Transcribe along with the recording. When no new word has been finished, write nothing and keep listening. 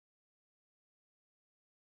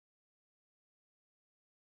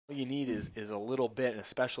What you need is a little bit,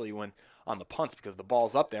 especially when on the punts, because the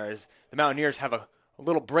ball's up there, is the Mountaineers have a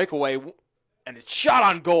little breakaway, and it's shot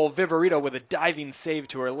on goal. Viverito with a diving save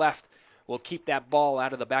to her left will keep that ball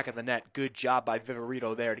out of the back of the net. Good job by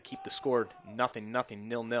Viverito there to keep the score 0-0,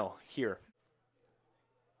 0-0 here.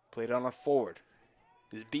 Played on a forward.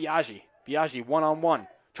 This is Biaggi. Biaggi one-on-one.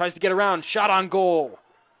 Tries to get around. Shot on goal.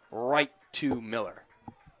 Right to Miller.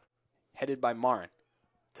 Headed by Marin.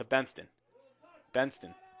 To Benston.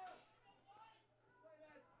 Benston.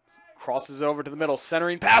 Crosses over to the middle.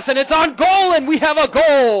 Centering pass, and it's on goal, and we have a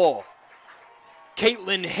goal!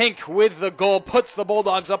 Caitlin Hink with the goal puts the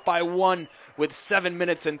Bulldogs up by 1 with 7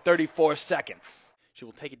 minutes and 34 seconds. She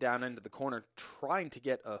will take it down into the corner, trying to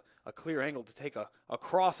get a clear angle to take a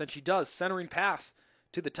cross, and she does. Centering pass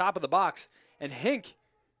to the top of the box, and Hink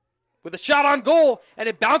with a shot on goal, and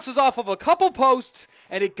it bounces off of a couple posts,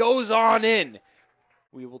 and it goes on in.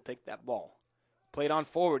 We will take that ball. Played on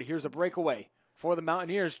forward. Here's a breakaway for the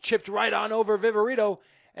Mountaineers. Chipped right on over Viverito,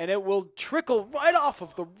 and it will trickle right off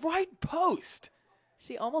of the right post.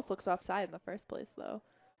 She almost looked offside in the first place, though.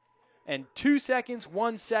 And 2 seconds,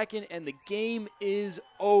 1 second, and the game is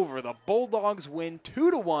over. The Bulldogs win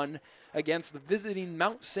 2-1 against the visiting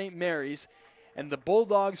Mount St. Mary's, and the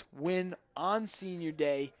Bulldogs win on Senior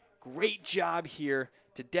Day. Great job here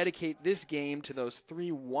to dedicate this game to those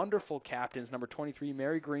 3 wonderful captains, number 23,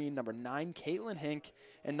 Mary Green, number 9, Caitlin Hink,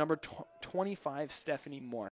 and number 25, Stephanie Moore.